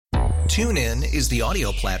TuneIn is the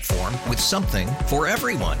audio platform with something for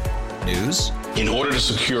everyone. News. In order to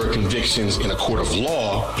secure convictions in a court of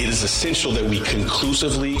law, it is essential that we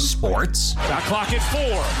conclusively. Sports. Shot clock at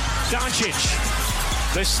 4.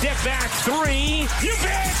 Doncic. The step back 3. You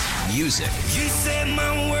bet. Music. You set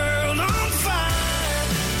my world on fire.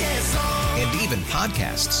 Yes, and even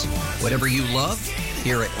podcasts. Whatever you love,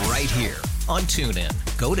 hear it right here on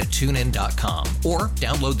TuneIn. Go to TuneIn.com or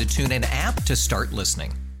download the TuneIn app to start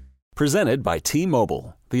listening. Presented by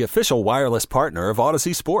T-Mobile, the official wireless partner of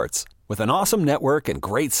Odyssey Sports. With an awesome network and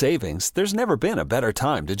great savings, there's never been a better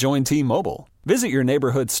time to join T-Mobile. Visit your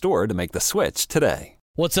neighborhood store to make the switch today.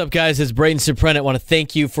 What's up, guys? It's Braden Surprenant. I want to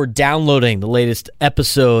thank you for downloading the latest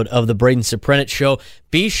episode of the Braden Surprenant Show.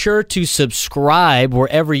 Be sure to subscribe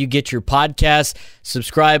wherever you get your podcasts.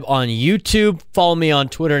 Subscribe on YouTube. Follow me on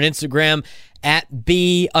Twitter and Instagram at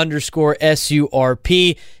B_SURP.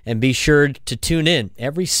 And be sure to tune in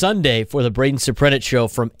every Sunday for the Braden Surprenant Show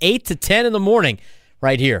from 8 to 10 in the morning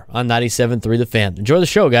right here on 97.3 The Fan. Enjoy the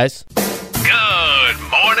show, guys. Good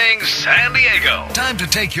morning, San Diego. Time to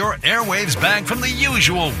take your airwaves back from the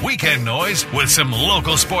usual weekend noise with some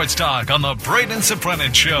local sports talk on the Braden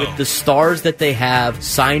Surprenant Show. With the stars that they have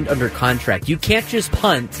signed under contract, you can't just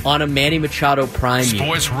punt on a Manny Machado prime.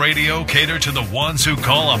 Sports radio cater to the ones who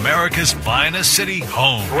call America's finest city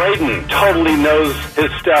home. Braden totally knows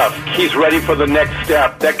his stuff. He's ready for the next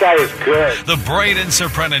step. That guy is good. The Braden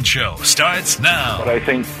Surprenant Show starts now. But I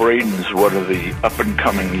think Braden's one of the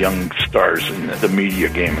up-and-coming young stars in the media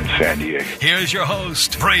game in San Diego. Here's your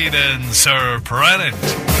host, Braden Surprenant.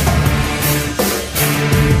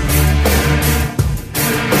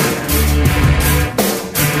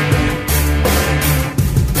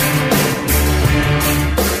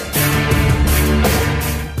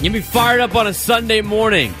 Get me fired up on a Sunday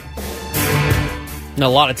morning. A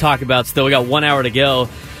lot to talk about still. We got 1 hour to go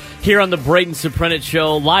here on the Braden Surprenant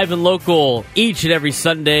Show, live and local each and every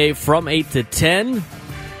Sunday from 8 to 10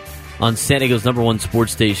 on San Diego's number one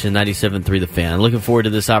sports station, 97.3 The Fan. Looking forward to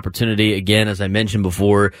this opportunity. Again, as I mentioned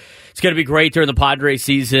before, it's going to be great during the Padres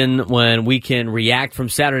season when we can react from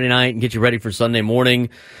Saturday night and get you ready for Sunday morning.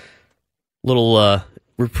 Little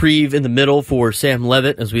reprieve in the middle for Sam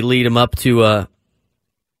Levitt as we lead him up to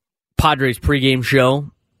Padres pregame show,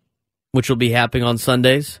 which will be happening on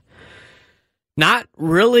Sundays. Not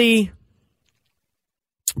really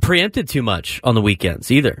preempted too much on the weekends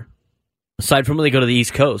either, aside from when they go to the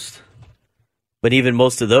East Coast. But even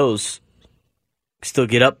most of those still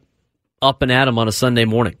get up and at them on a Sunday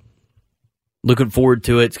morning. Looking forward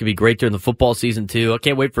to it. It's going to be great during the football season, too. I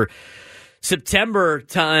can't wait for September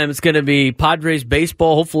time. It's going to be Padres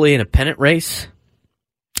baseball, hopefully in a pennant race,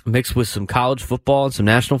 mixed with some college football and some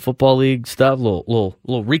National Football League stuff. A little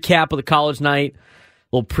recap of the college night,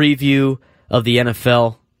 a little preview of the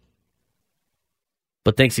NFL.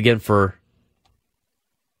 But thanks again for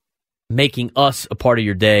making us a part of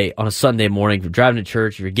your day on a Sunday morning. If you're driving to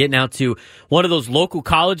church, if you're getting out to one of those local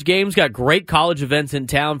college games, got great college events in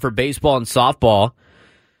town for baseball and softball.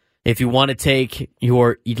 If you want to take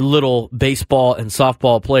your little baseball and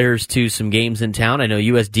softball players to some games in town, I know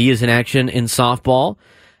USD is in action in softball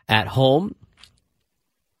at home.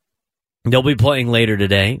 They'll be playing later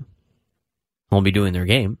today. Won't be doing their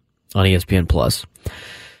game on ESPN Plus.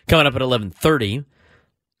 Coming up at 11:30.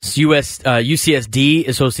 UCSD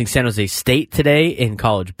is hosting San Jose State today in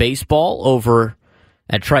college baseball over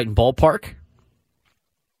at Triton Ballpark.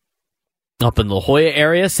 Up in the La Jolla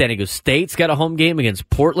area, San Diego State's got a home game against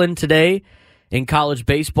Portland today in college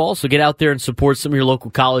baseball. So get out there and support some of your local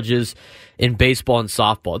colleges in baseball and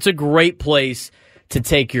softball. It's a great place to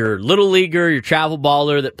take your little leaguer, your travel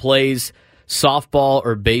baller that plays softball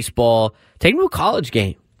or baseball. Take them to a college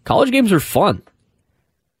game. College games are fun.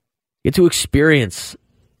 Get to experience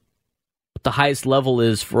what the highest level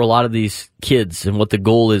is for a lot of these kids and what the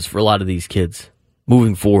goal is for a lot of these kids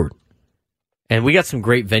moving forward. And we got some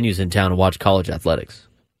great venues in town to watch college athletics,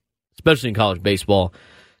 especially in college baseball.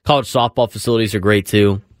 College softball facilities are great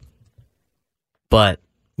too. But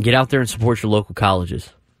get out there and support your local colleges.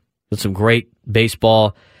 There's some great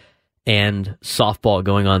baseball and softball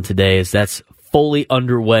going on today as that's fully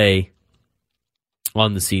underway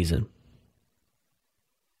on the season.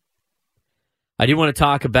 I do want to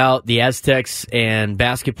talk about the Aztecs and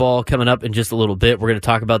basketball coming up in just a little bit. We're going to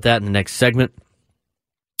talk about that in the next segment.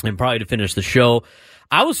 And probably to finish the show,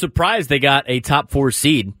 I was surprised they got a top 4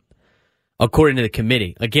 seed, according to the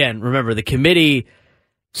committee. Again, remember, the committee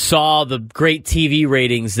saw the great TV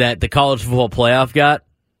ratings that the college football playoff got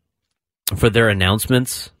for their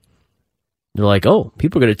announcements. They're like, oh,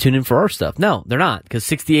 people are going to tune in for our stuff. No, they're not, because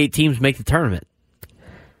 68 teams make the tournament.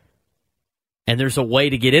 And there's a way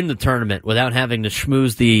to get in the tournament without having to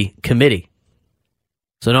schmooze the committee.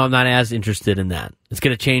 So no, I'm not as interested in that. It's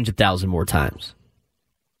going to change 1,000 more times.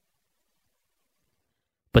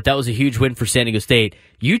 But that was a huge win for San Diego State.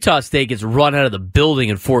 Utah State gets run out of the building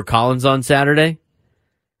in Fort Collins on Saturday.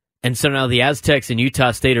 And so now the Aztecs and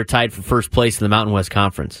Utah State are tied for first place in the Mountain West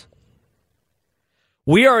Conference.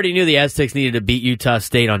 We already knew the Aztecs needed to beat Utah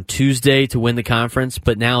State on Tuesday to win the conference,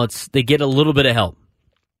 but now they get a little bit of help.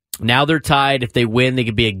 Now they're tied. If they win, they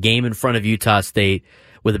could be a game in front of Utah State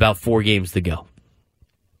with about 4 games to go.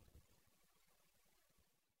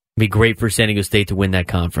 It'd be great for San Diego State to win that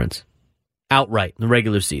conference outright in the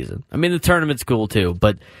regular season. I mean, the tournament's cool too,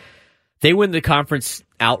 but they win the conference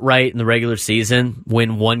outright in the regular season,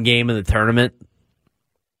 win 1 game in the tournament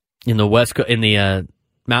in the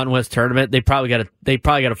Mountain West tournament. They probably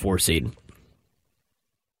got a 4 seed.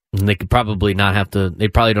 And they could probably not have to. They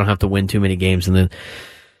probably don't have to win too many games in the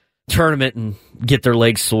tournament and get their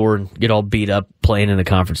legs sore and get all beat up playing in the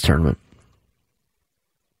conference tournament.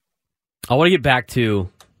 I want to get back to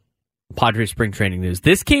Padres spring training news.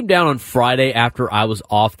 This came down on Friday after I was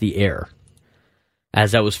off the air,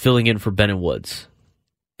 as I was filling in for Ben and Woods.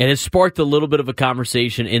 And it sparked a little bit of a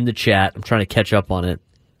conversation in the chat. I'm trying to catch up on it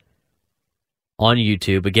on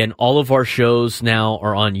YouTube. Again, all of our shows now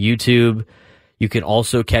are on YouTube. You can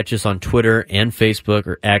also catch us on Twitter and Facebook,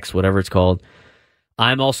 or X, whatever it's called.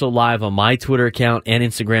 I'm also live on my Twitter account and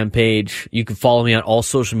Instagram page. You can follow me on all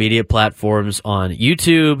social media platforms on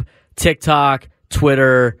YouTube, TikTok,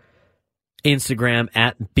 Twitter, Instagram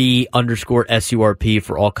at @B_SURP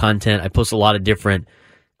for all content. I post a lot of different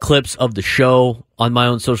clips of the show on my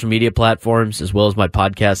own social media platforms, as well as my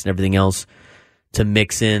podcast and everything else to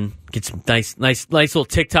mix in. Get some nice little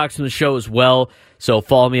TikToks from the show as well. So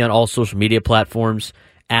follow me on all social media platforms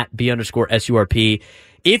at @B_SURP.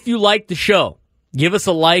 If you like the show, give us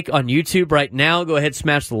a like on YouTube right now. Go ahead,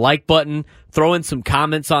 smash the like button. Throw in some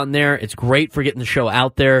comments on there. It's great for getting the show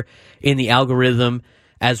out there in the algorithm.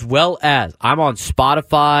 As well as, I'm on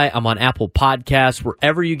Spotify, I'm on Apple Podcasts.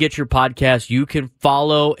 Wherever you get your podcasts, you can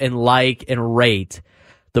follow and like and rate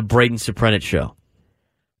the Braden Surprenant Show.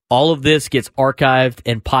 All of this gets archived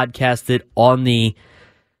and podcasted on the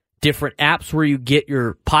different apps where you get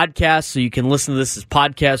your podcasts, so you can listen to this as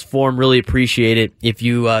podcast form. Really appreciate it if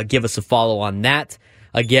you give us a follow on that.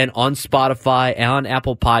 Again, on Spotify and on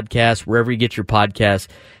Apple Podcasts, wherever you get your podcasts,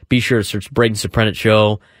 be sure to search Braden Surprenant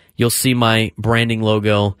Show. You'll see my branding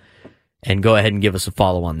logo, and go ahead and give us a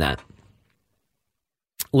follow on that.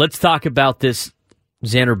 Let's talk about this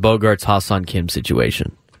Xander Bogaerts, Seong Kim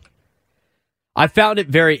situation. I found it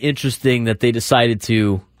very interesting that they decided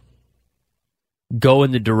to go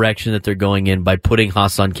in the direction that they're going in by putting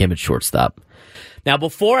Seong Kim at shortstop. Now,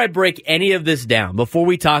 before I break any of this down, before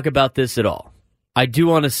we talk about this at all, I do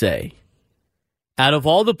want to say, out of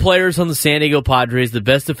all the players on the San Diego Padres, the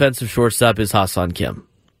best defensive shortstop is Seong Kim.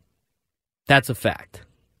 That's a fact.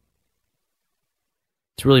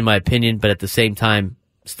 It's really my opinion, but at the same time,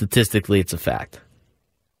 statistically, it's a fact.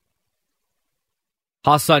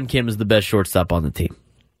 Seong Kim is the best shortstop on the team.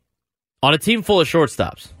 On a team full of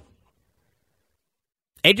shortstops.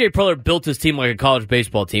 A.J. Preller built his team like a college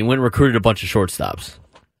baseball team, went and recruited a bunch of shortstops.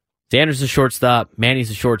 Xander's a shortstop,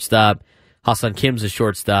 Manny's a shortstop, Seong Kim's a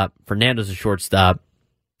shortstop, Fernando's a shortstop,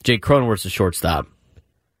 Jake Cronenworth's a shortstop.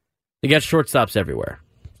 They got shortstops everywhere.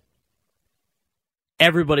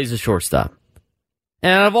 Everybody's a shortstop.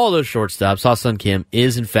 And out of all those shortstops, Seong Kim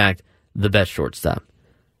is, in fact, the best shortstop.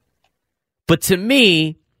 But to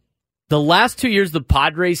me, the last 2 years, the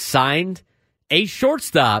Padres signed a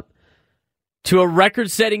shortstop to a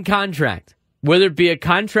record-setting contract, whether it be a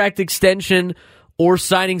contract extension or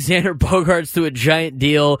signing Xander Bogaerts to a giant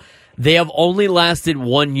deal. They have only lasted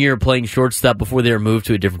 1 year playing shortstop before they were moved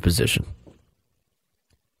to a different position.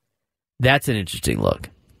 That's an interesting look.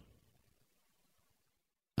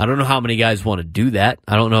 I don't know how many guys want to do that.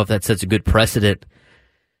 I don't know if that sets a good precedent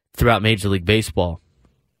throughout Major League Baseball.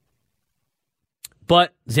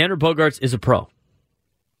 But Xander Bogaerts is a pro.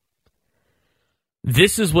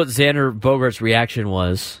 This is what Xander Bogaerts' reaction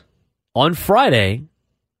was on Friday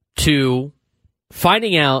to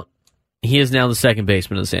finding out he is now the second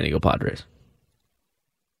baseman of the San Diego Padres.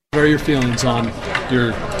 What are your feelings on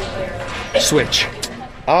your switch?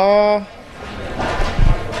 I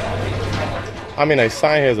mean, I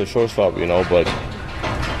signed here as a shortstop, but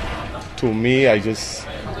to me, I just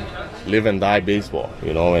live and die baseball,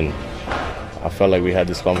 and I felt like we had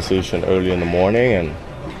this conversation early in the morning, and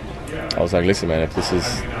I was like, listen, man, if this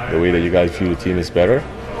is the way that you guys feel the team is better,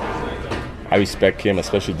 I respect him,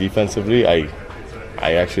 especially defensively. I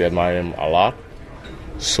actually admire him a lot.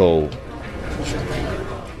 So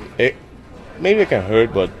maybe it can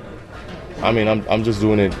hurt, but I mean, I'm just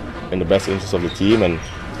doing it in the best interest of the team, and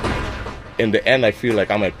in the end, I feel like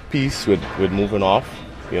I'm at peace with moving off,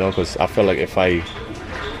 because I felt like if I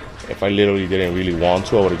literally didn't really want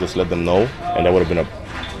to, I would have just let them know, and that would have been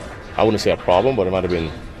I wouldn't say a problem, but it might have been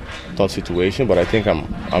a tough situation. But I think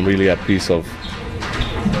I'm really at peace of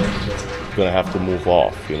gonna have to move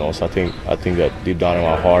off, So I think that deep down in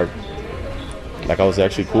my heart, like, I was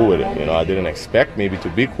actually cool with it. I didn't expect maybe to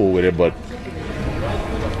be cool with it, but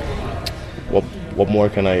what more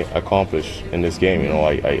can I accomplish in this game?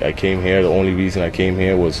 I came here. The only reason I came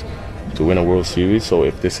here was to win a World Series. So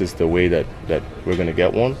if this is the way that we're gonna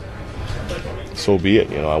get one, so be it.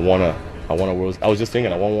 I want a World. I was just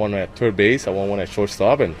thinking, I want one at third base. I want one at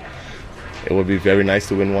shortstop, and it would be very nice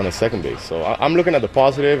to win one at second base. So I'm looking at the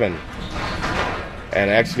positive, and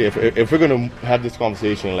actually, if we're gonna have this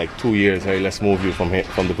conversation in like 2 years, hey, let's move you from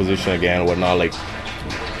the position again or whatnot, like,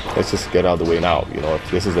 let's just get out of the way now. If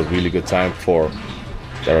this is a really good time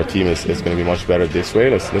that our team is going to be much better this way,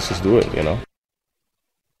 let's just do it. I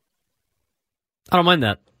don't mind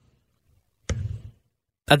that.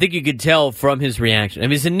 I think you could tell from his reaction. I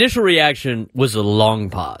mean, his initial reaction was a long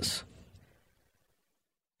pause.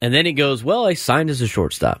 And then he goes, well, I signed as a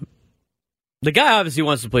shortstop. The guy obviously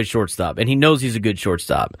wants to play shortstop, and he knows he's a good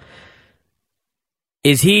shortstop.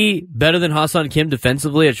 Is he better than Ha-Seong Kim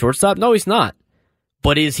defensively at shortstop? No, he's not.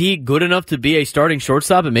 But is he good enough to be a starting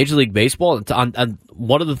shortstop in Major League Baseball on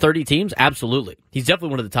one of the 30 teams? Absolutely. He's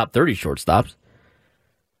definitely one of the top 30 shortstops.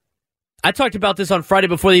 I talked about this on Friday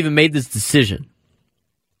before they even made this decision.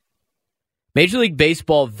 Major League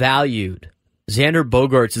Baseball valued Xander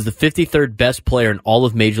Bogaerts as the 53rd best player in all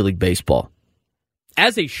of Major League Baseball.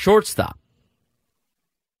 As a shortstop,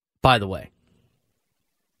 by the way.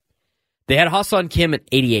 They had Ha-Seong Kim at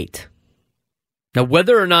 88. Now,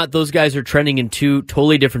 whether or not those guys are trending in two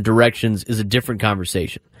totally different directions is a different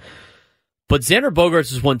conversation. But Xander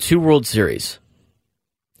Bogaerts has won 2 World Series.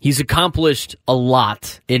 He's accomplished a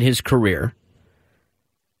lot in his career.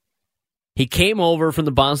 He came over from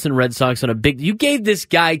the Boston Red Sox on a big... You gave this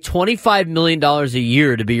guy $25 million a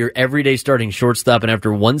year to be your everyday starting shortstop, and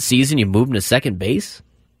after one season, you moved him to second base?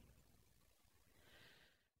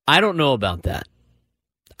 I don't know about that.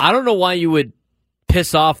 I don't know why you would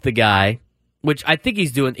piss off the guy, which I think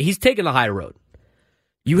he's doing. He's taking the high road.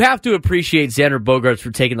 You have to appreciate Xander Bogaerts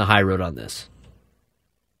for taking the high road on this.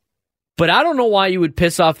 But I don't know why you would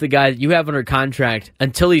piss off the guy that you have under contract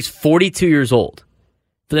until he's 42 years old.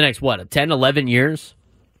 For the next, 10, 11 years?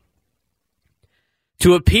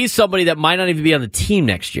 To appease somebody that might not even be on the team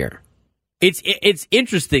next year. It's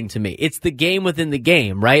interesting to me. It's the game within the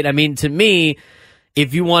game, right? I mean, to me,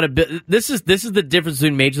 if you want to... This is the difference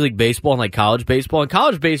between Major League Baseball and like college baseball. In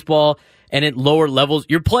college baseball and at lower levels,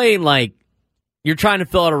 you're playing like... You're trying to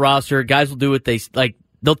fill out a roster. Guys will do what they... like.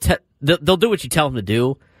 They'll do what you tell them to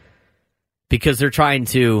do because they're trying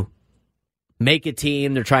to make a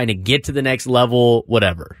team. They're trying to get to the next level,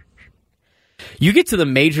 whatever. You get to the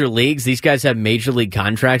major leagues, these guys have major league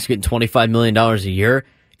contracts getting $25 million a year.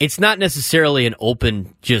 It's not necessarily an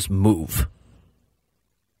open just move.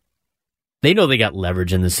 They know they got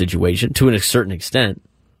leverage in this situation to a certain extent.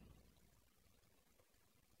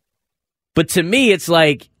 But to me, it's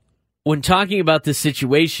like, when talking about this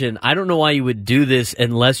situation, I don't know why you would do this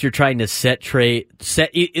unless you're trying to set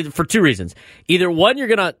for 2 reasons. Either one, you're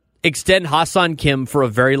going to extend Ha-Seong Kim for a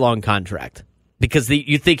very long contract because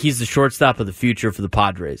you think he's the shortstop of the future for the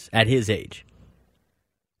Padres at his age,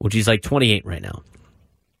 which he's like 28 right now.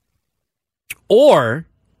 Or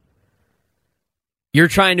you're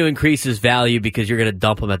trying to increase his value because you're going to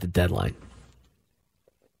dump him at the deadline,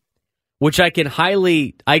 which I could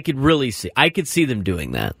see them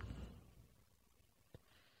doing that.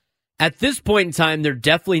 At this point in time, they're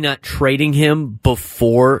definitely not trading him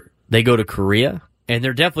before they go to Korea, and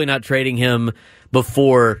they're definitely not trading him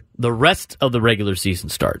before the rest of the regular season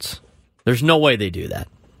starts. There's no way they do that.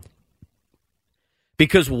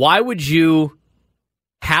 Because why would you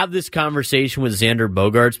have this conversation with Xander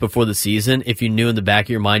Bogaerts before the season if you knew in the back of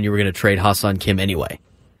your mind you were going to trade Ha-Seong Kim anyway?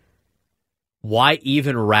 Why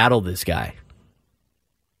even rattle this guy?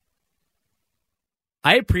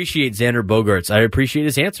 I appreciate Xander Bogaerts. I appreciate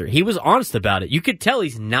his answer. He was honest about it. You could tell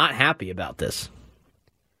he's not happy about this.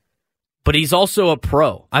 But he's also a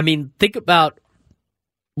pro. I mean, think about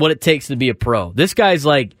what it takes to be a pro. This guy's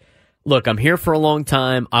like, look, I'm here for a long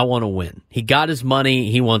time. I want to win. He got his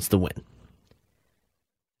money. He wants to win.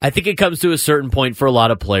 I think it comes to a certain point for a lot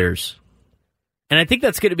of players. And I think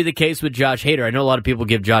that's going to be the case with Josh Hader. I know a lot of people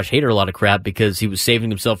give Josh Hader a lot of crap because he was saving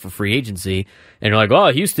himself for free agency. And you're like,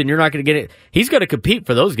 oh, Houston, you're not going to get it. He's going to compete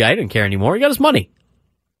for those guys. He didn't care anymore. He got his money.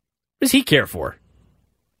 What does he care for?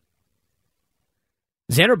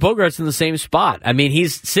 Xander Bogaerts in the same spot. I mean,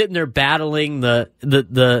 he's sitting there battling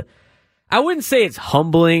the I wouldn't say it's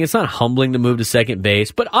humbling. It's not humbling to move to second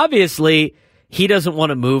base, but obviously he doesn't want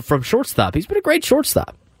to move from shortstop. He's been a great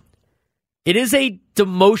shortstop. It is a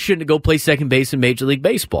demotion to go play second base in Major League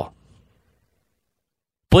Baseball.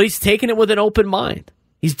 But he's taking it with an open mind.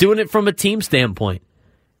 He's doing it from a team standpoint.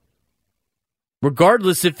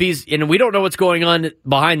 Regardless if he's, and we don't know what's going on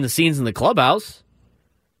behind the scenes in the clubhouse.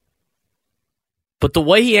 But the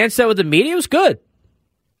way he answered that with the media was good.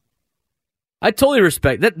 I totally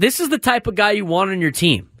respect that. This is the type of guy you want on your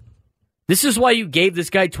team. This is why you gave this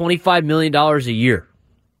guy $25 million a year.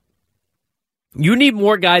 You need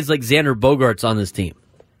more guys like Xander Bogaerts on this team.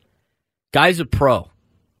 Guy's a pro.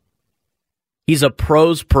 He's a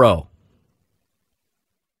pro's pro.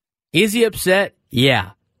 Is he upset?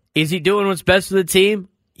 Yeah. Is he doing what's best for the team?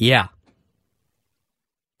 Yeah.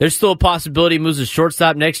 There's still a possibility he moves to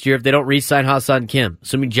shortstop next year if they don't re-sign Seong Kim,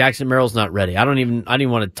 assuming Jackson Merrill's not ready. I don't even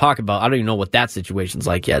want to talk about, I don't even know what that situation's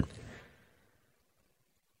like yet.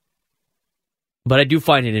 But I do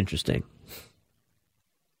find it interesting.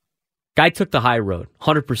 Guy took the high road,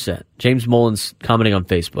 100%. James Mullins commenting on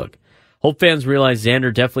Facebook. Hope fans realize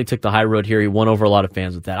Xander definitely took the high road here. He won over a lot of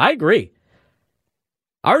fans with that. I agree.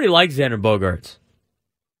 I already like Xander Bogaerts.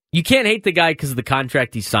 You can't hate the guy because of the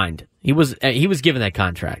contract he signed. He was given that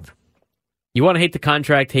contract. You want to hate the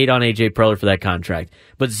contract, hate on A.J. Preller for that contract.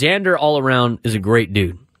 But Xander all around is a great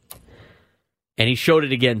dude. And he showed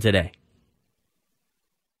it again today.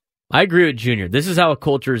 I agree with Junior. This is how a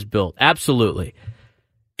culture is built. Absolutely.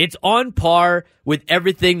 It's on par with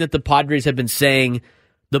everything that the Padres have been saying,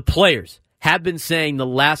 the players have been saying the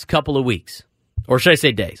last couple of weeks. Or should I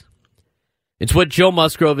say days? It's what Joe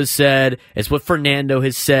Musgrove has said. It's what Fernando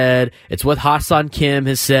has said. It's what Seong Kim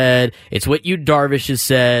has said. It's what Yu Darvish has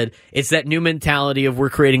said. It's that new mentality of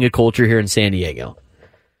we're creating a culture here in San Diego.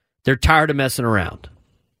 They're tired of messing around.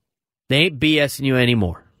 They ain't BSing you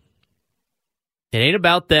anymore. It ain't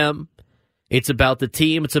about them. It's about the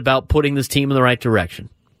team. It's about putting this team in the right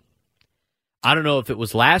direction. I don't know if it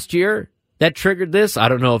was last year that triggered this. I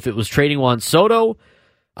don't know if it was trading Juan Soto.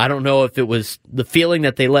 I don't know if it was the feeling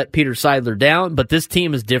that they let Peter Seidler down, but this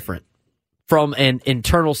team is different from an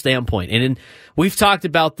internal standpoint. And we've talked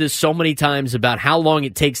about this so many times about how long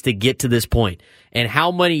it takes to get to this point and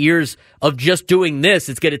how many years of just doing this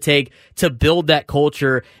it's going to take to build that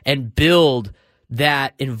culture and build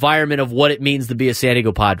that environment of what it means to be a San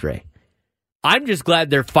Diego Padre. I'm just glad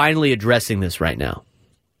they're finally addressing this right now.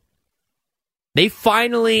 They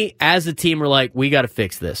finally, as a team, are like, we got to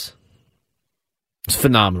fix this. It's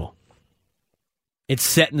phenomenal. It's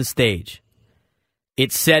setting the stage.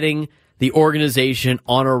 It's setting the organization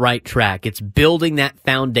on a right track. It's building that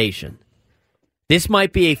foundation. This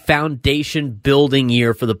might be a foundation-building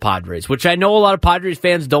year for the Padres, which I know a lot of Padres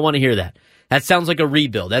fans don't want to hear that. That sounds like a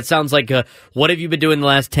rebuild. That sounds like a, what have you been doing the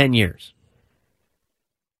last 10 years?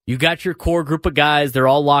 You got your core group of guys. They're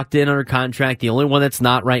all locked in under contract. The only one that's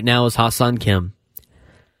not right now is Seong Kim.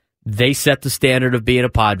 They set the standard of being a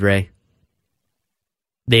Padre.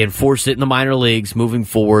 They enforce it in the minor leagues moving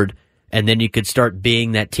forward, and then you could start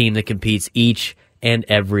being that team that competes each and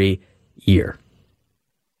every year.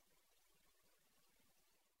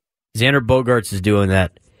 Xander Bogaerts is doing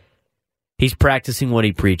that. He's practicing what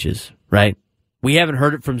he preaches, right? We haven't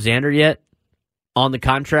heard it from Xander yet on the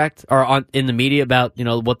contract or in the media about, you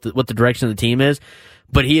know, what the direction of the team is,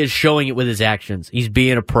 but he is showing it with his actions. He's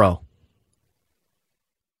being a pro.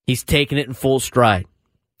 He's taking it in full stride.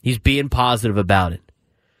 He's being positive about it.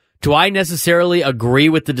 Do I necessarily agree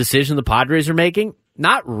with the decision the Padres are making?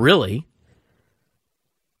 Not really.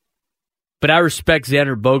 But I respect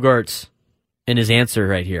Xander Bogaerts and his answer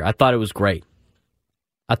right here. I thought it was great.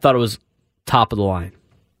 I thought it was top of the line.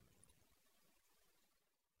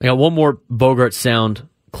 I got one more Bogaerts sound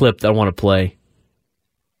clip that I want to play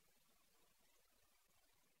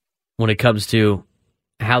when it comes to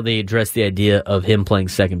how they address the idea of him playing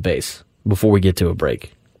second base before we get to a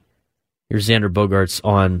break. Here's Xander Bogaerts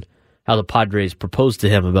on how the Padres proposed to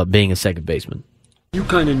him about being a second baseman. You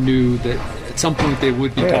kind of knew that at some point they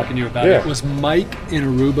would be talking to you about it. Was Mike in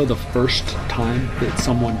Aruba the first time that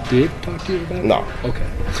someone did talk to you about it? No. Okay.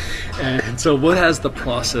 And so what has the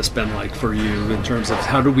process been like for you in terms of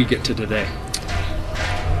how did we get to today?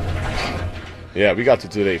 Yeah, we got to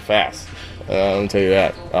today fast. Let me tell you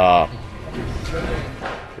that.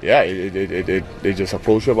 They just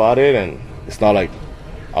approached you about it, and it's not like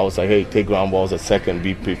I was like, hey, take ground balls at second,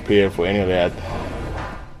 be prepared for any of that.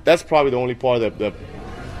 That's probably the only part that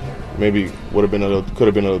maybe could have been a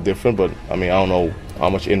little different, but I mean, I don't know how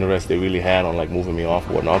much interest they really had on like moving me off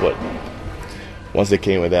or whatnot. But once they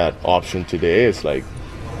came with that option today, it's like,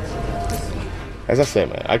 as I said,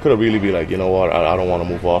 man, I could have really be like, you know what, I don't want to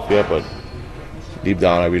move off yet, but deep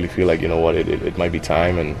down I really feel like, you know what, it might be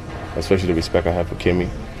time, and especially the respect I have for Kimmy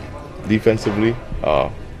defensively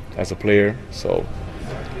as a player, so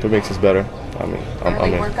it makes us better. I mean,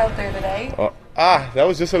 I'm work out there today? That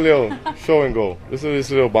was just a little show and go. This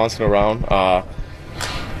is a little bouncing around.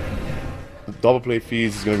 Double play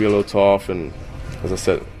feeds is going to be a little tough, and as I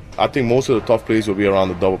said, I think most of the tough plays will be around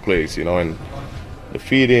the double plays, you know, and the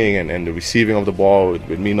feeding and the receiving of the ball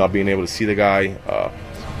with me not being able to see the guy.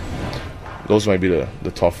 Those might be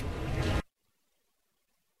the tough.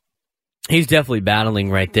 He's definitely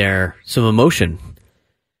battling right there some emotion,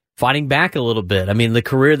 fighting back a little bit. I mean, the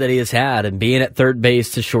career that he has had and being at third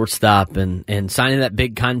base to shortstop and signing that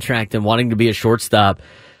big contract and wanting to be a shortstop,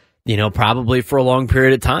 you know, probably for a long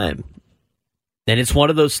period of time. And it's one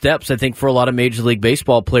of those steps, I think, for a lot of Major League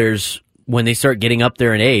Baseball players when they start getting up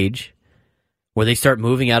there in age, where they start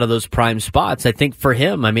moving out of those prime spots. I think for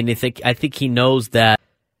him, I mean, I think he knows that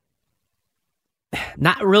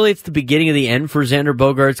not really it's the beginning of the end for Xander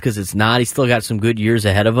Bogaerts, because it's not. He's still got some good years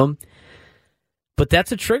ahead of him. But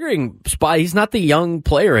that's a triggering spot. He's not the young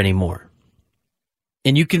player anymore.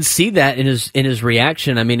 And you can see that in his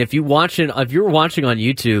reaction. I mean, if you were watching on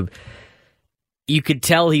YouTube, you could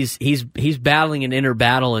tell he's battling an inner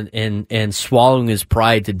battle and swallowing his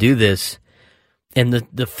pride to do this. And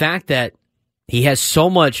the fact that he has so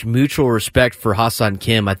much mutual respect for Seong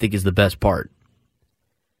Kim, I think, is the best part.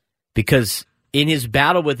 Because in his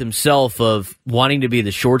battle with himself of wanting to be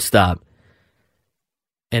the shortstop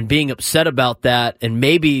and being upset about that, and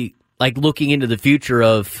maybe like looking into the future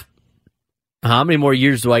of how many more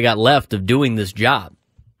years do I got left of doing this job,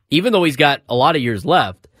 even though he's got a lot of years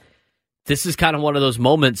left, this is kind of one of those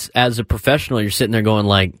moments as a professional. You're sitting there going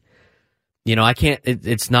like, you know, I can't,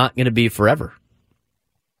 it's not going to be forever.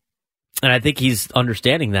 And I think he's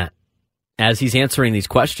understanding that as he's answering these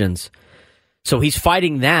questions. So he's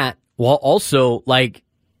fighting that while also like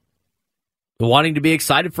wanting to be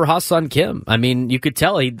excited for Seong Kim. I mean, you could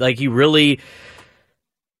tell he really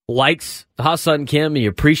likes Seong Kim. He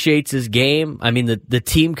appreciates his game. I mean, the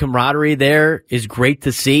team camaraderie there is great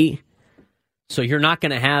to see. So you're not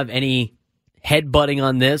going to have any headbutting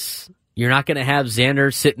on this. You're not going to have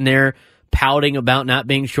Xander sitting there pouting about not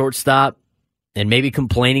being shortstop and maybe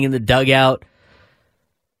complaining in the dugout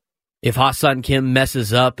if Seong Kim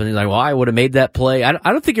messes up and he's like, well, I would have made that play. I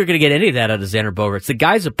don't think you're going to get any of that out of Xander Bogaerts. The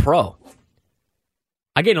guy's a pro.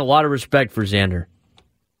 I gain a lot of respect for Xander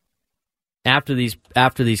after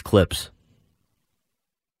these clips.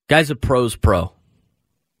 Guy's a pro's pro.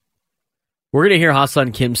 We're going to hear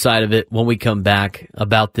Seong Kim's side of it when we come back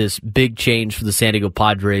about this big change for the San Diego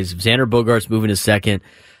Padres. Xander Bogaerts moving to second,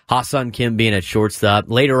 Seong Kim being at shortstop.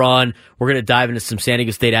 Later on, we're going to dive into some San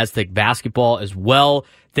Diego State Aztec basketball as well.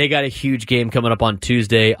 They got a huge game coming up on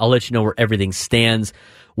Tuesday. I'll let you know where everything stands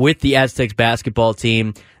with the Aztecs basketball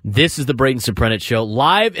team. This is the Braden Surprenant Show,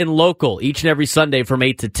 live and local each and every Sunday from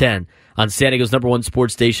 8 to 10 on San Diego's #1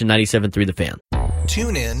 sports station, 97.3 The Fan.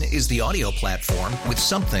 TuneIn is the audio platform with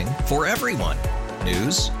something for everyone.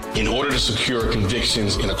 News. In order to secure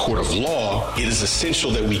convictions in a court of law, it is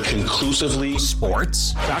essential that we conclusively.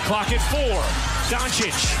 Sports. Shot clock at 4.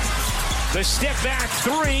 Doncic. The step back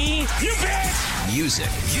 3. You bet. Music.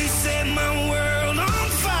 You set my world on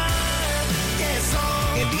fire. Yes,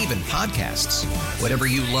 and even podcasts. Whatever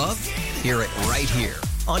you love, hear it right here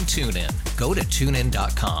on TuneIn. Go to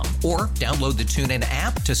TuneIn.com or download the TuneIn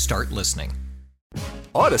app to start listening.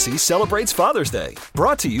 Odyssey celebrates Father's Day,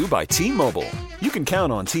 brought to you by T-Mobile. You can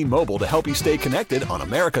count on T-Mobile to help you stay connected on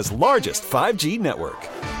America's largest 5G network.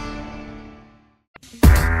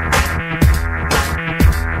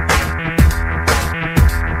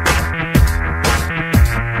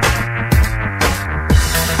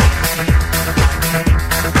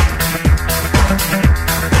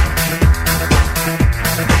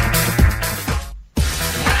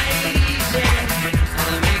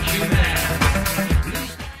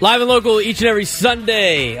 Live and local each and every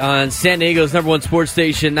Sunday on San Diego's #1 sports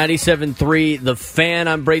station, 97.3 The Fan.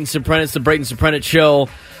 I'm Braden Surprenant. It's the Braden Surprenant Show.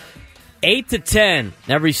 8 to 10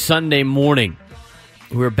 every Sunday morning.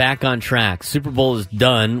 We're back on track. Super Bowl is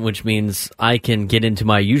done, which means I can get into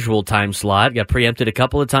my usual time slot. Got preempted a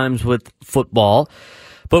couple of times with football.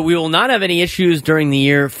 But we will not have any issues during the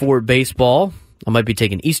year for baseball. I might be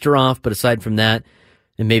taking Easter off, but aside from that,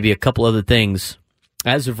 and maybe a couple other things,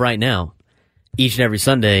 as of right now, each and every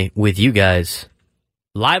Sunday with you guys.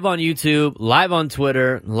 Live on YouTube, live on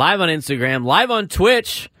Twitter, live on Instagram, live on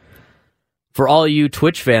Twitch. For all you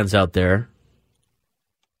Twitch fans out there,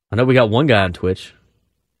 I know we got one guy on Twitch.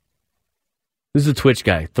 Who's the Twitch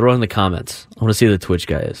guy? Throw it in the comments. I want to see who the Twitch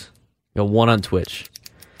guy is. We got one on Twitch.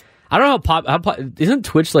 I don't know how isn't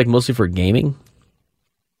Twitch like mostly for gaming?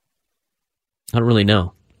 I don't really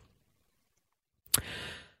know.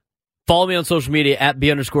 Follow me on social media at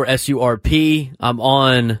 @B_SURP. I'm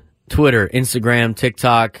on Twitter, Instagram,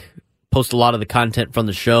 TikTok. Post a lot of the content from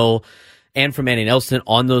the show and from Andy Nelson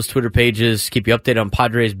on those Twitter pages. Keep you updated on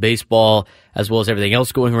Padres baseball as well as everything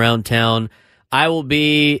else going around town. I will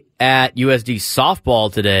be at USD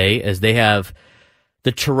softball today as they have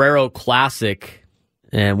the Torero Classic,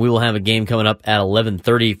 and we will have a game coming up at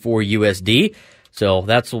 11:30 for USD. So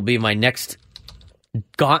that will be my next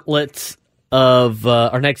gauntlet of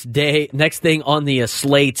our next thing on the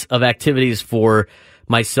slate of activities for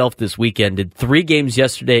myself this weekend. Did 3 games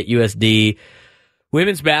yesterday at USD.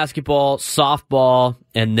 Women's basketball, softball,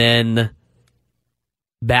 and then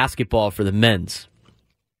basketball for the men's.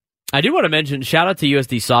 I do want to mention, shout out to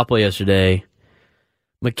USD softball yesterday.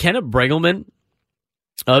 McKenna Bregelman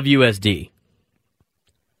of USD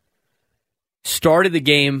started the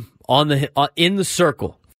game in the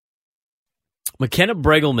circle. McKenna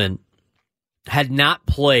Bregelman had not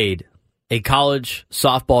played a college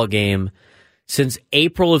softball game since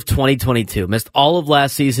April of 2022. Missed all of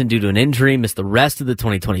last season due to an injury. Missed the rest of the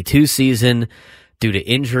 2022 season due to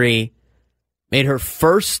injury. Made her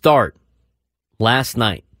first start last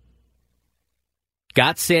night.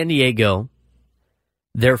 Got San Diego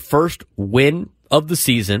their first win of the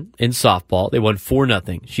season in softball. They won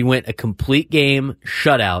 4-0. She went a complete game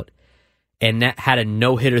shutout and had a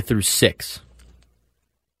no-hitter through 6.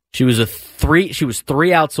 She was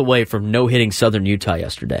 3 outs away from no-hitting Southern Utah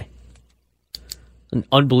yesterday. An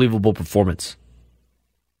unbelievable performance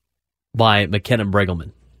by McKenna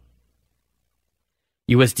Bregelman.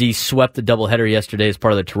 USD swept the doubleheader yesterday as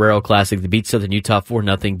part of the Torero Classic. They beat Southern Utah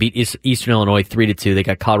 4-0, beat Eastern Illinois 3-2. They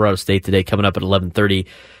got Colorado State today coming up at 11:30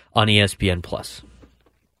 on ESPN+.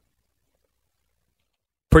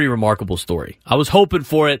 Pretty remarkable story. I was hoping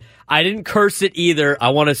for it. I didn't curse it either, I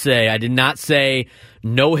want to say. I did not say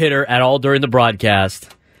no-hitter at all during the broadcast.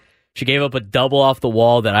 She gave up a double off the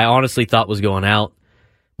wall that I honestly thought was going out,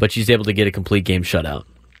 but she's able to get a complete game shutout.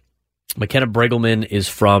 McKenna Bregelman is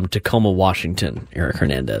from Tacoma, Washington, Eric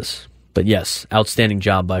Hernandez. But yes, outstanding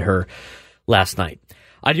job by her last night.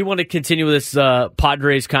 I do want to continue this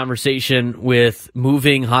Padres conversation with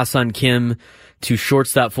moving Ha-Seong Kim to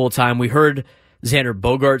shortstop full-time. We heard Xander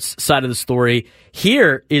Bogaerts' side of the story.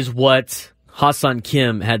 Here is what Ha-Seong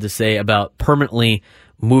Kim had to say about permanently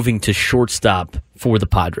moving to shortstop for the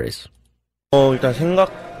Padres. 일단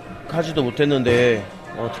생각하지도 못했는데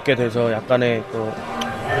듣게 돼서 약간의 더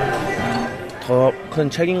큰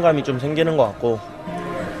책임감이 좀 생기는 것 같고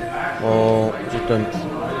어쨌든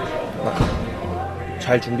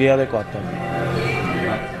잘 준비해야 될 것 같아요.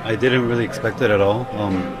 I didn't really expect it at all.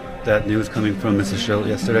 That news coming from Mrs. Schill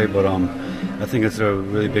yesterday, but I think it's a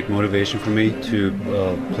really big motivation for me to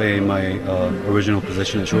play my original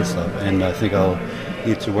position at shortstop, and I think I'll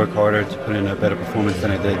need to work harder to put in a better performance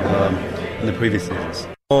than I did in the previous seasons.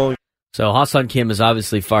 So Ha-Seong Kim is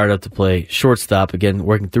obviously fired up to play shortstop, again,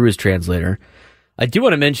 working through his translator. I do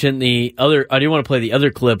want to mention I do want to play the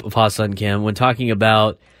other clip of Ha-Seong Kim when talking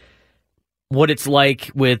about what it's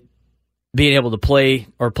like with being able to play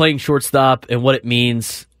or playing shortstop and what it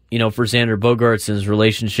means, for Xander Bogaerts and his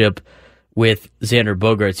relationship with Xander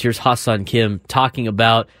Bogaerts. Here's Ha-Seong Kim talking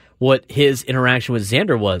about what his interaction with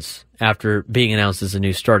Xander was after being announced as a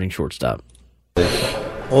new starting shortstop.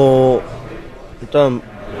 일단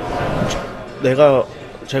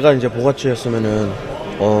제가 이제 보가치였으면은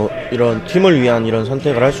이런 팀을 위한 이런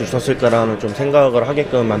선택을 할 수 있었을까라는 좀 생각을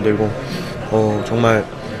하게끔 만들고 정말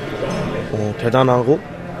대단하고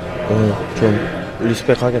좀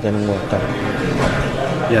리스펙하게 되는 것 같아요.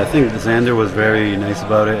 Yeah, I think Xander was very nice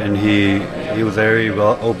about it, and he was very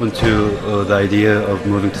well open to the idea of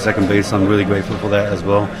moving to second base. I'm really grateful for that as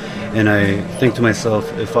well. And I think to myself,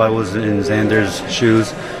 if I was in Xander's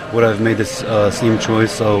shoes, would I have made this same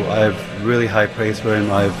choice? So I have really high praise for him.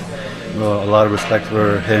 I have a lot of respect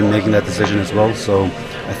for him making that decision as well. So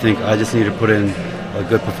I think I just need to put in a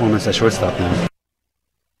good performance at shortstop now.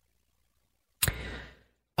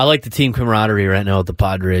 I like the team camaraderie right now with the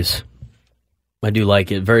Padres. I do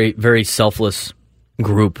like it. Very, very selfless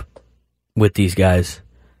group with these guys.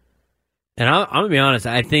 And I'm going to be honest,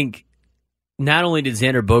 I think not only did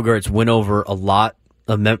Xander Bogaerts win over a lot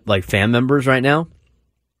of fan members right now,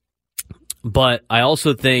 but I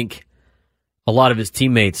also think a lot of his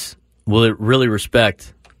teammates will really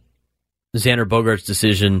respect Xander Bogaerts'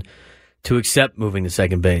 decision to accept moving to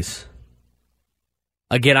second base.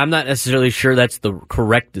 Again, I'm not necessarily sure that's the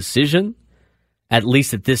correct decision, at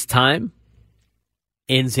least at this time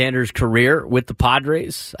in Xander's career with the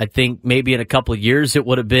Padres. I think maybe in a couple of years it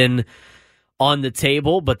would have been on the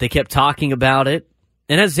table, but they kept talking about it.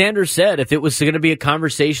 And as Xander said, if it was going to be a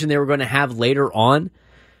conversation they were going to have later on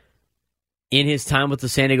in his time with the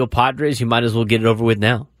San Diego Padres, you might as well get it over with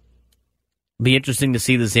now. It'll be interesting to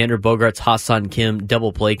see the Xander Bogaerts Seong Kim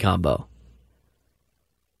double play combo.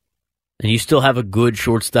 And you still have a good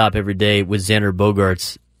shortstop every day with Xander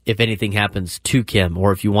Bogaerts if anything happens to Kim,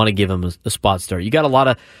 or if you want to give him a spot start. You got a lot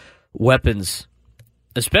of weapons,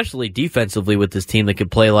 especially defensively with this team, that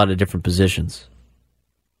could play a lot of different positions.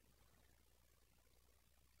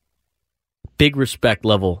 Big respect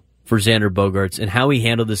level for Xander Bogaerts and how he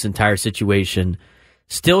handled this entire situation.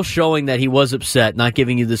 Still showing that he was upset, not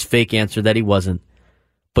giving you this fake answer that he wasn't,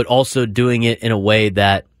 but also doing it in a way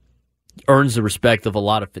that earns the respect of a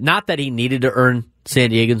lot of... Not that he needed to earn San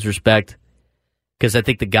Diegans' respect, because I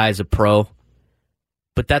think the guy's a pro,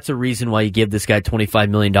 but that's a reason why you give this guy $25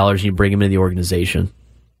 million and you bring him into the organization.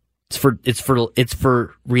 It's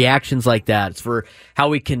for reactions like that. It's for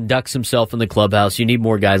how he conducts himself in the clubhouse. You need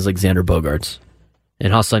more guys like Xander Bogaerts.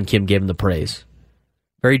 And Seong Kim gave him the praise.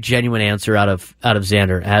 Very genuine answer out of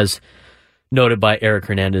Xander, as noted by Eric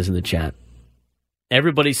Hernandez in the chat.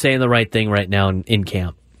 Everybody's saying the right thing right now in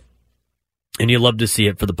camp. And you love to see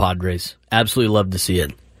it for the Padres. Absolutely love to see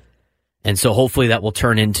it. And so hopefully that will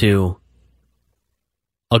turn into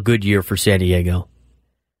a good year for San Diego.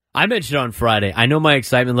 I mentioned on Friday, I know my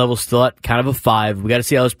excitement level is still at kind of a 5. We got to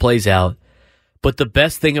see how this plays out. But the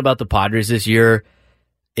best thing about the Padres this year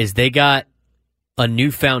is they got a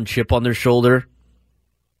newfound chip on their shoulder,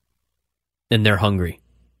 and they're hungry,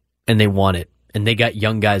 and they want it. And they got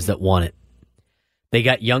young guys that want it. They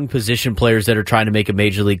got young position players that are trying to make a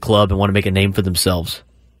major league club and want to make a name for themselves.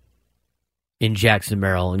 In Jackson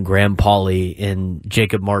Merrill, and Graham Pauley, and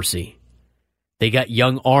Jacob Marcy. They got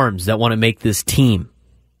young arms that want to make this team.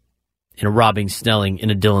 In a Robin Snelling,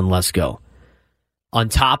 in a Dylan Lesko. On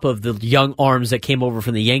top of the young arms that came over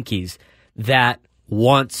from the Yankees that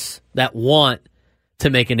want to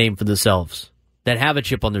make a name for themselves, that have a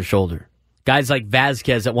chip on their shoulder. Guys like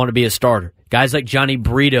Vazquez that want to be a starter. Guys like Johnny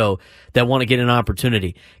Brito that want to get an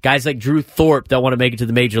opportunity. Guys like Drew Thorpe that want to make it to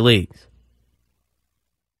the major leagues.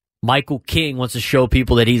 Michael King wants to show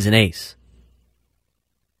people that he's an ace.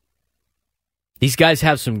 These guys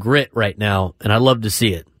have some grit right now, and I love to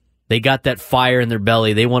see it. They got that fire in their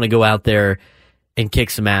belly. They want to go out there and kick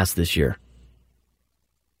some ass this year.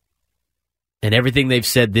 And everything they've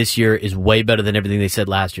said this year is way better than everything they said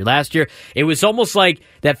last year. Last year, it was almost like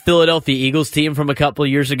that Philadelphia Eagles team from a couple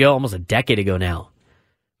of years ago, almost a decade ago now.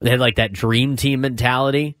 They had like that dream team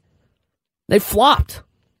mentality. They flopped.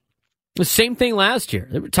 The same thing last year.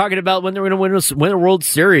 They were talking about when they were going to win a World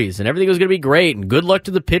Series and everything was going to be great and good luck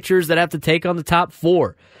to the pitchers that have to take on the top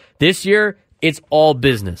 4. This year, it's all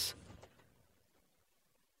business.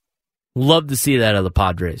 Love to see that out of the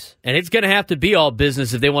Padres. And it's going to have to be all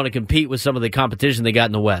business if they want to compete with some of the competition they got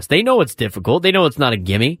in the West. They know it's difficult. They know it's not a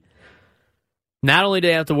gimme. Not only do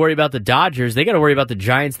they have to worry about the Dodgers, they got to worry about the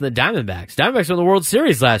Giants and the Diamondbacks. Diamondbacks won the World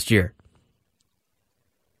Series last year.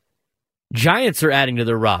 Giants are adding to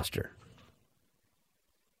their roster.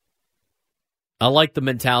 I like the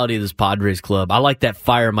mentality of this Padres club. I like that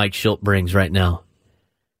fire Mike Schilt brings right now.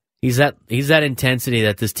 He's that intensity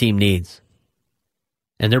that this team needs.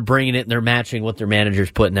 And they're bringing it and they're matching what their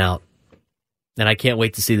manager's putting out. And I can't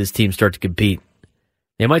wait to see this team start to compete.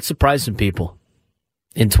 They might surprise some people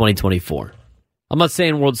in 2024. I'm not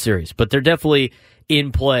saying World Series, but they're definitely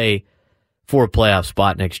in play for a playoff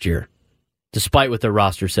spot next year, despite what their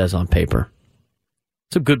roster says on paper.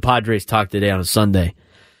 Some good Padres talk today on a Sunday.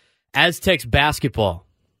 Aztecs basketball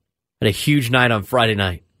had a huge night on Friday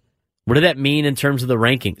night. What did that mean in terms of the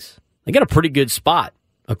rankings? They got a pretty good spot,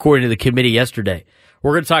 according to the committee yesterday.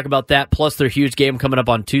 We're going to talk about that, plus their huge game coming up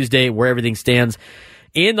on Tuesday, where everything stands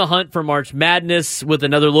in the hunt for March Madness, with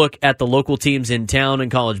another look at the local teams in town in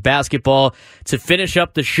college basketball. To finish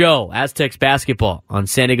up the show, Aztecs basketball on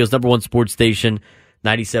San Diego's #1 sports station,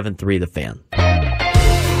 97.3 The Fan.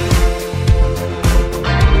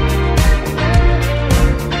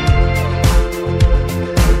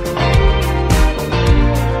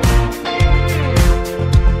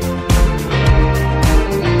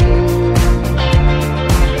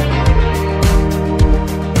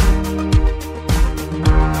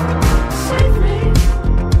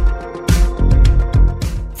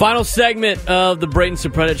 Final segment of the Braden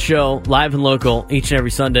Surprenant Show, live and local, each and every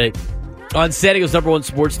Sunday on San Diego's #1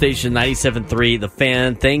 sports station, 97.3 The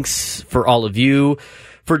Fan. Thanks for all of you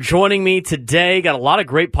for joining me today. Got a lot of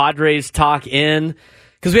great Padres talk in.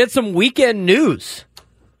 because we had some weekend news.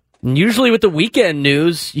 And usually with the weekend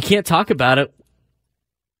news, you can't talk about it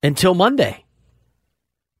until Monday,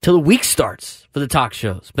 till the week starts for the talk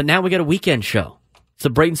shows. But now we got a weekend show. It's the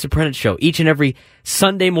Braden Surprenant Show each and every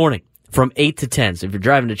Sunday morning from 8 to 10. So if you're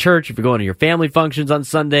driving to church, if you're going to your family functions on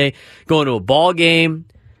Sunday, going to a ball game,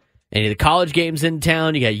 any of the college games in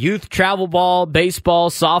town, you got youth travel ball, baseball,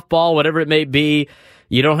 softball, whatever it may be,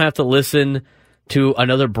 you don't have to listen to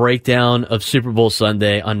another breakdown of Super Bowl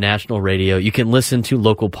Sunday on national radio. You can listen to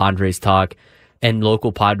local Padres talk and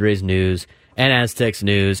local Padres news and Aztecs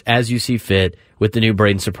news as you see fit with the new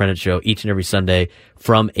Braden Surprenant Show each and every Sunday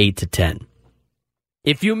from 8 to 10.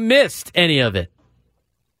 If you missed any of it,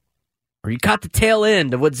 or you caught the tail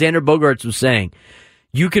end of what Xander Bogaerts was saying,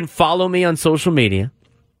 you can follow me on social media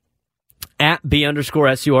at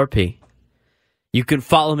 @B_SURP. You can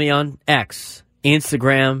follow me on X,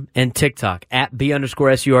 Instagram, and TikTok at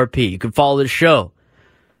 @B_SURP. You can follow the show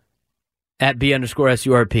at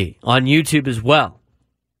 @B_SURP. On YouTube as well.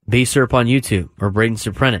 B-Surp on YouTube or Braden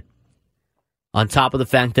Surprenant. On top of the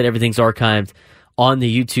fact that everything's archived on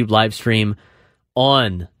the YouTube live stream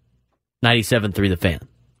on 97.3 The Fan.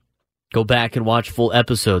 Go back and watch full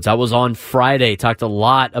episodes. I was on Friday, talked a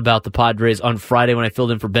lot about the Padres on Friday when I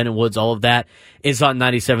filled in for Ben and Woods. All of that is on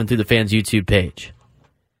 97.3 The Fan's YouTube page.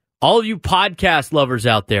 All of you podcast lovers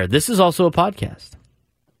out there, this is also a podcast.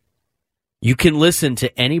 You can listen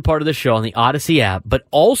to any part of the show on the Odyssey app, but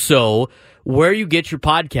also where you get your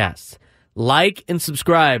podcasts. Like and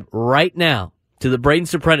subscribe right now to the Braden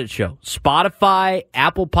Surprenant Show. Spotify,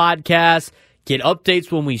 Apple Podcasts, get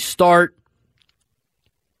updates when we start.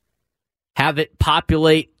 Have it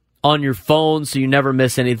populate on your phone so you never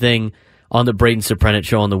miss anything on the Braden Surprenant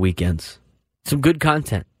Show on the weekends. Some good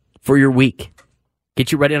content for your week.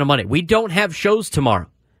 Get you ready on a Monday. We don't have shows tomorrow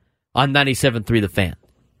on 97.3 The Fan.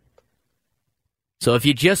 So if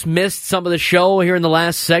you just missed some of the show here in the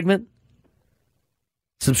last segment,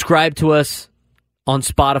 subscribe to us on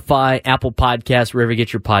Spotify, Apple Podcasts, wherever you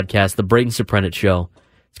get your podcasts, The Braden Surprenant Show.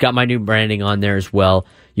 It's got my new branding on there as well.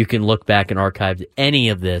 You can look back and archive any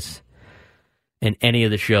of this and any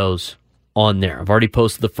of the shows on there. I've already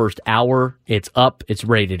posted the first hour. It's up. It's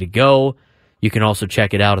ready to go. You can also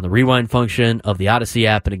check it out on the rewind function of the Odyssey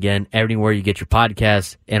app, and again, everywhere you get your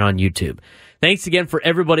podcasts and on YouTube. Thanks again for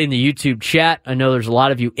everybody in the YouTube chat. I know there's a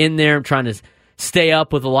lot of you in there. I'm trying to stay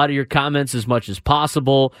up with a lot of your comments as much as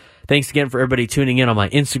possible. Thanks again for everybody tuning in on my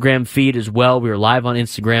Instagram feed as well. We are live on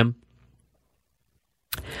Instagram.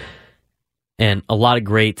 And a lot of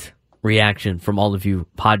great reaction from all of you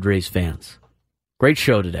Padres fans. Great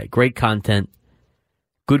show today. Great content.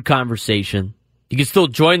 Good conversation. You can still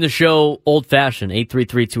join the show old-fashioned.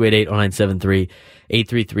 833-288-0973.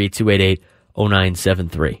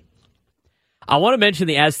 833-288-0973. I want to mention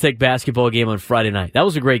the Aztec basketball game on Friday night. That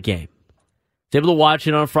was a great game. I was able to watch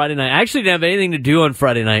it on Friday night. I actually didn't have anything to do on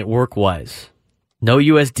Friday night work-wise. No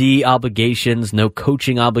USD obligations, no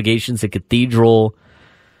coaching obligations at Cathedral,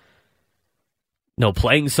 no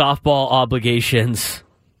playing softball obligations.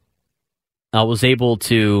 I was able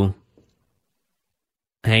to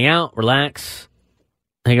hang out, relax,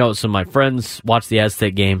 hang out with some of my friends, watch the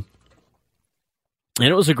Aztec game. And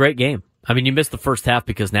it was a great game. I mean, you missed the first half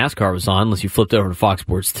because NASCAR was on, unless you flipped over to Fox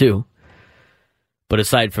Sports 2. But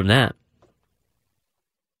aside from that,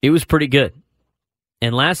 it was pretty good.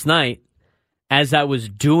 And last night, as I was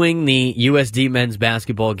doing the USD men's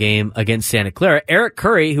basketball game against Santa Clara, Eric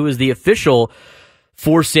Curry, who was the official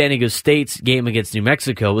for San Diego State's game against New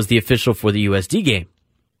Mexico, was the official for the USD game.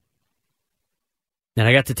 And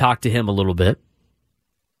I got to talk to him a little bit.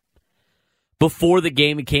 Before the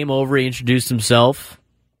game, he came over, he introduced himself.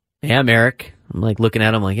 Hey, I'm Eric. I'm like looking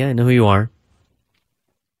at him like, yeah, I know who you are.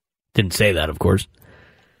 Didn't say that, of course.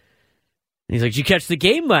 And he's like, did you catch the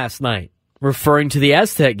game last night? Referring to the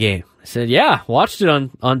Aztec game. I said, yeah, watched it on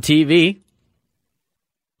TV.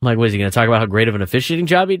 I'm like, what, is he going to talk about how great of an officiating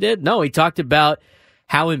job he did? No, he talked about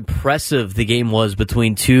how impressive the game was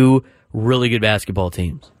between two really good basketball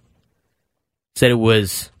teams. Said it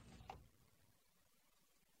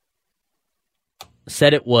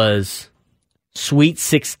was Sweet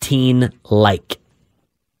 16-like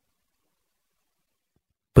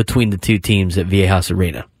between the two teams at Viejas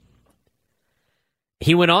Arena.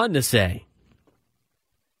 He went on to say,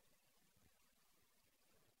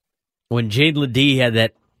 when Jade Ledee had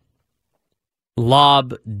that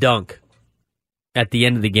lob dunk at the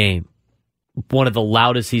end of the game, one of the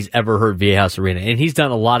loudest he's ever heard Viejas Arena. And he's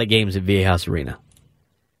done a lot of games at Viejas Arena.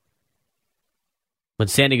 When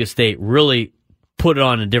San Diego State really put it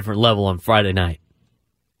on a different level on Friday night.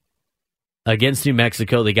 Against New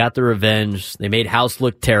Mexico, they got the revenge. They made House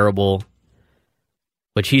look terrible.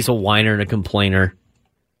 which he's a whiner and a complainer.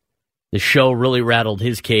 The show really rattled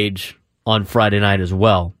his cage on Friday night as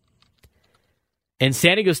well. And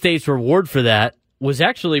San Diego State's reward for that was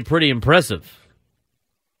actually pretty impressive.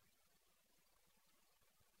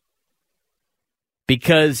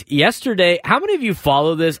 Because yesterday, how many of you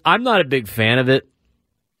follow this? I'm not a big fan of it.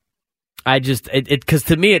 Because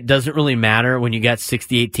to me, it doesn't really matter when you got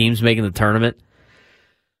 68 teams making the tournament.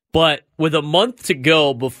 But with a month to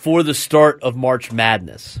go before the start of March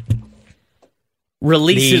Madness,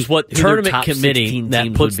 releases what tournament committee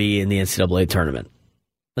that would be in the NCAA tournament.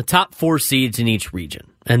 The top 4 seeds in each region.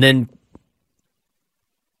 And then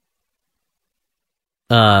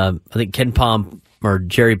I think Ken Palm or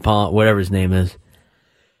Jerry Palm, whatever his name is,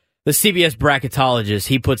 the CBS bracketologist,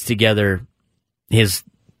 he puts together his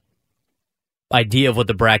idea of what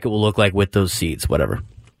the bracket will look like with those seeds, whatever.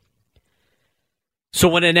 So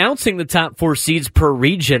when announcing the top 4 seeds per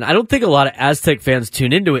region, I don't think a lot of Aztec fans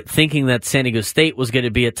tune into it thinking that San Diego State was going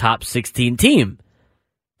to be a top 16 team.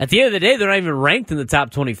 At the end of the day, they're not even ranked in the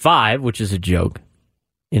top 25, which is a joke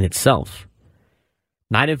in itself.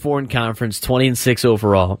 9-4 in conference, 20-6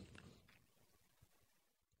 overall.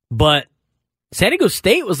 But San Diego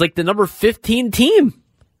State was like the number 15 team.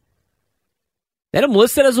 They had them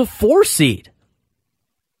listed as a 4 seed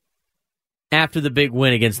after the big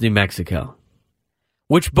win against New Mexico,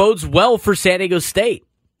 which bodes well for San Diego State.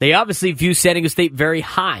 They obviously view San Diego State very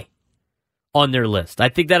high on their list. I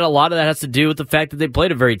think that a lot of that has to do with the fact that they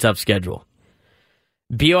played a very tough schedule.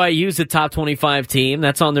 BYU's a top 25 team.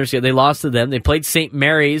 That's on their schedule. They lost to them. They played St.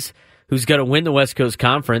 Mary's, who's going to win the West Coast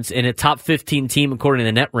Conference, and a top 15 team according to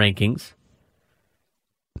the net rankings.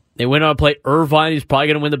 They went on to play Irvine, who's probably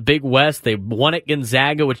going to win the Big West. They won at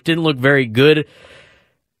Gonzaga, which didn't look very good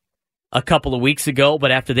a couple of weeks ago,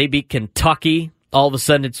 but after they beat Kentucky, all of a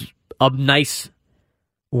sudden it's a nice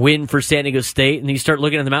win for San Diego State. And you start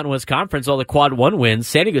looking at the Mountain West Conference, all the quad 1 wins.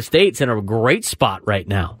 San Diego State's in a great spot right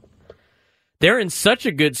now. They're in such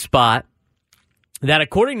a good spot that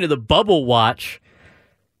according to the Bubble Watch,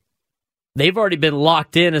 they've already been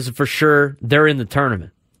locked in as for sure they're in the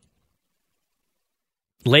tournament.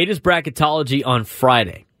 Latest bracketology on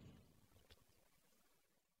Friday,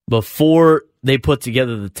 before they put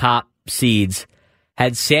together the top seeds,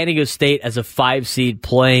 had San Diego State as a 5 seed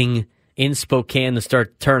playing in Spokane to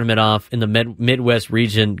start the tournament off in the Midwest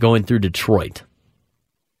region going through Detroit.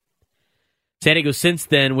 San Diego since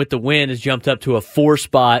then, with the win, has jumped up to a 4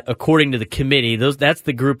 spot according to the committee. That's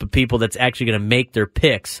the group of people that's actually going to make their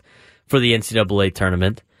picks for the NCAA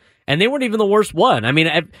tournament. And they weren't even the worst one. I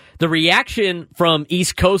mean, the reaction from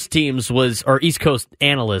East Coast teams was, or East Coast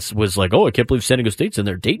analysts was like, oh, I can't believe San Diego State's in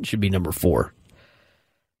there. Dayton should be number 4.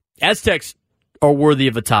 Aztecs are worthy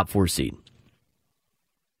of a top 4 seed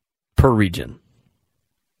per region.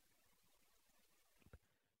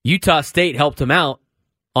 Utah State helped them out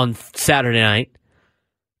on Saturday night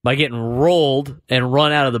by getting rolled and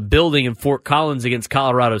run out of the building in Fort Collins against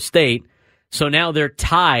Colorado State. So now they're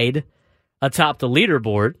tied atop the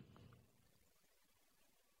leaderboard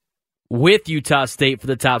with Utah State for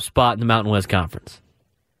the top spot in the Mountain West Conference.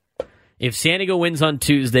 If San Diego wins on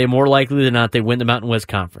Tuesday, more likely than not, they win the Mountain West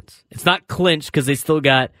Conference. It's not clinched because they still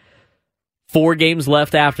got 4 games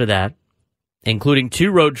left after that, including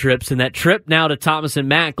 2 road trips. And that trip now to Thomas and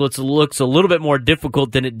Mack looks a little bit more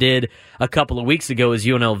difficult than it did a couple of weeks ago as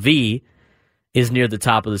UNLV is near the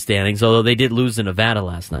top of the standings, although they did lose to Nevada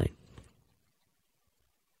last night.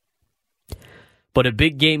 But a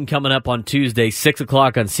big game coming up on Tuesday, 6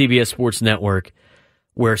 o'clock on CBS Sports Network,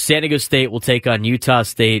 where San Diego State will take on Utah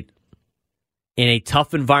State in a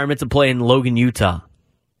tough environment to play in Logan, Utah,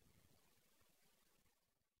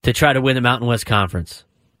 to try to win the Mountain West Conference.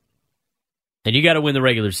 And you got to win the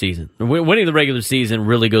regular season. Winning the regular season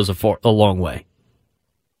really goes a long way.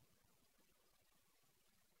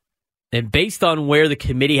 And based on where the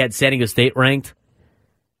committee had San Diego State ranked,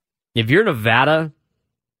 if you're Nevada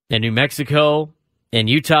and New Mexico and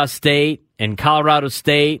Utah State and Colorado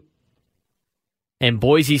State and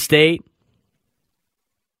Boise State,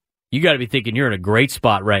 you got to be thinking you're in a great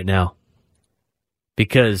spot right now,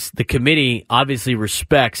 because the committee obviously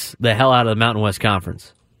respects the hell out of the Mountain West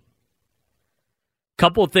Conference.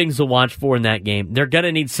 Couple of things to watch for in that game. They're going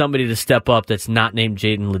to need somebody to step up that's not named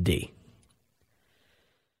Jaden Ledee.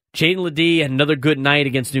 Jaden Ledee had another good night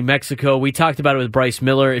against New Mexico. We talked about it with Bryce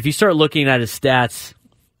Miller. If you start looking at his stats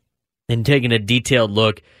and taking a detailed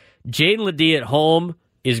look, Jaden Ledee at home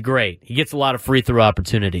is great. He gets a lot of free throw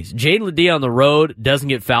opportunities. Jaden Ledee on the road doesn't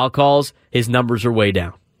get foul calls. His numbers are way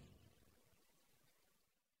down.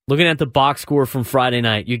 Looking at the box score from Friday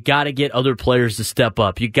night, you got to get other players to step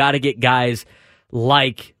up. You got to get guys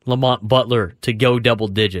like Lamont Butler to go double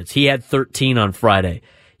digits. He had 13 on Friday.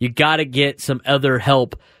 You got to get some other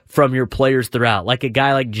help from your players throughout, like a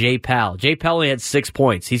guy like Jay Powell. Jay Powell only had 6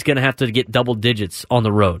 points. He's going to have to get double digits on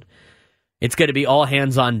the road. It's going to be all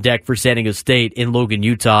hands on deck for San Diego State in Logan,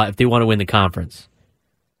 Utah if they want to win the conference.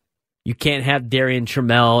 You can't have Darian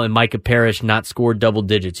Trammell and Micah Parrish not score double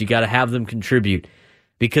digits. You got to have them contribute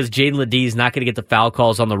because Jaden Ledee is not going to get the foul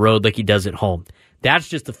calls on the road like he does at home. That's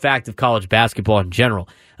just a fact of college basketball in general,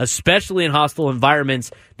 especially in hostile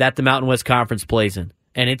environments that the Mountain West Conference plays in.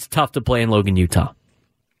 And it's tough to play in Logan, Utah.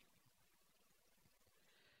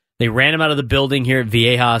 They ran him out of the building here at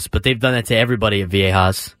Viejas, but they've done that to everybody at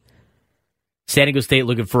Viejas. San Diego State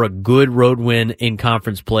looking for a good road win in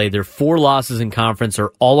conference play. Their 4 losses in conference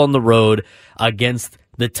are all on the road against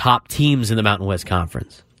the top teams in the Mountain West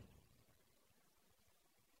Conference.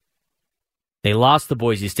 They lost to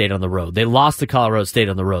Boise State on the road. They lost to Colorado State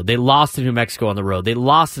on the road. They lost to New Mexico on the road. They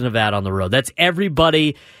lost to Nevada on the road. That's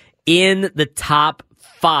everybody in the top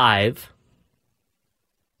 5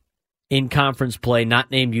 in conference play,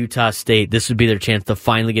 not named Utah State. This would be their chance to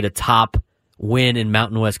finally get a top win in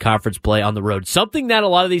Mountain West Conference play on the road. Something that a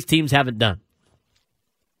lot of these teams haven't done.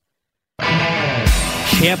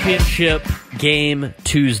 Championship game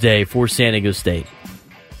Tuesday for San Diego State.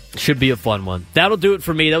 Should be a fun one. That'll do it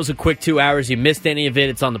for me. That was a quick 2 hours. You missed any of it,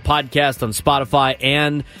 it's on the podcast, on Spotify,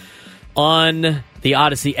 and on the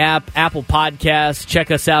Odyssey app, Apple Podcasts.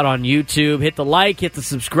 Check us out on YouTube. Hit the like, hit the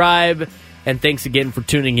subscribe, and thanks again for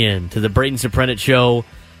tuning in to the Braden Surprenant Show,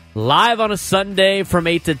 live on a Sunday from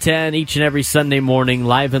 8 to 10 each and every Sunday morning,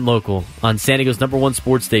 live and local on San Diego's #1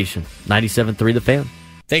 sports station, 97.3 The Fan.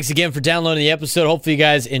 Thanks again for downloading the episode. Hopefully you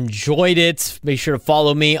guys enjoyed it. Make sure to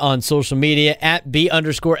follow me on social media at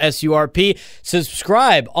 @B_SURP.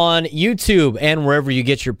 Subscribe on YouTube and wherever you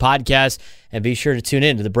get your podcasts. And be sure to tune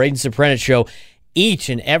in to the Braden Surprenant Show each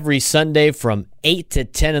and every Sunday from 8 to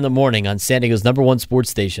 10 in the morning on San Diego's #1 sports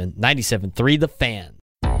station, 97.3 The Fan.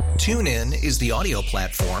 TuneIn is the audio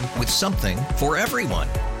platform with something for everyone.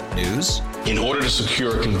 News. In order to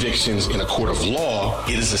secure convictions in a court of law,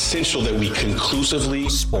 it is essential that we conclusively.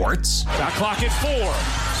 Sports. Shot clock at 4.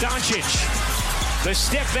 Doncic. The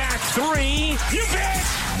step back 3. You bet.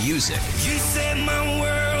 Music. You set my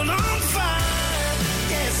world on fire.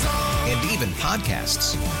 Yes, and even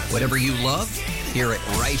podcasts. Whatever you love, hear it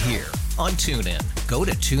right here on TuneIn. Go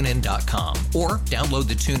to TuneIn.com or download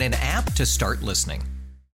the TuneIn app to start listening.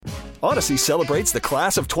 Odyssey celebrates the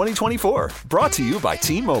class of 2024, brought to you by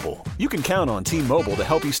T-Mobile. You can count on T-Mobile to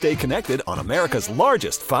help you stay connected on America's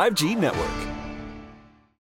largest 5G network.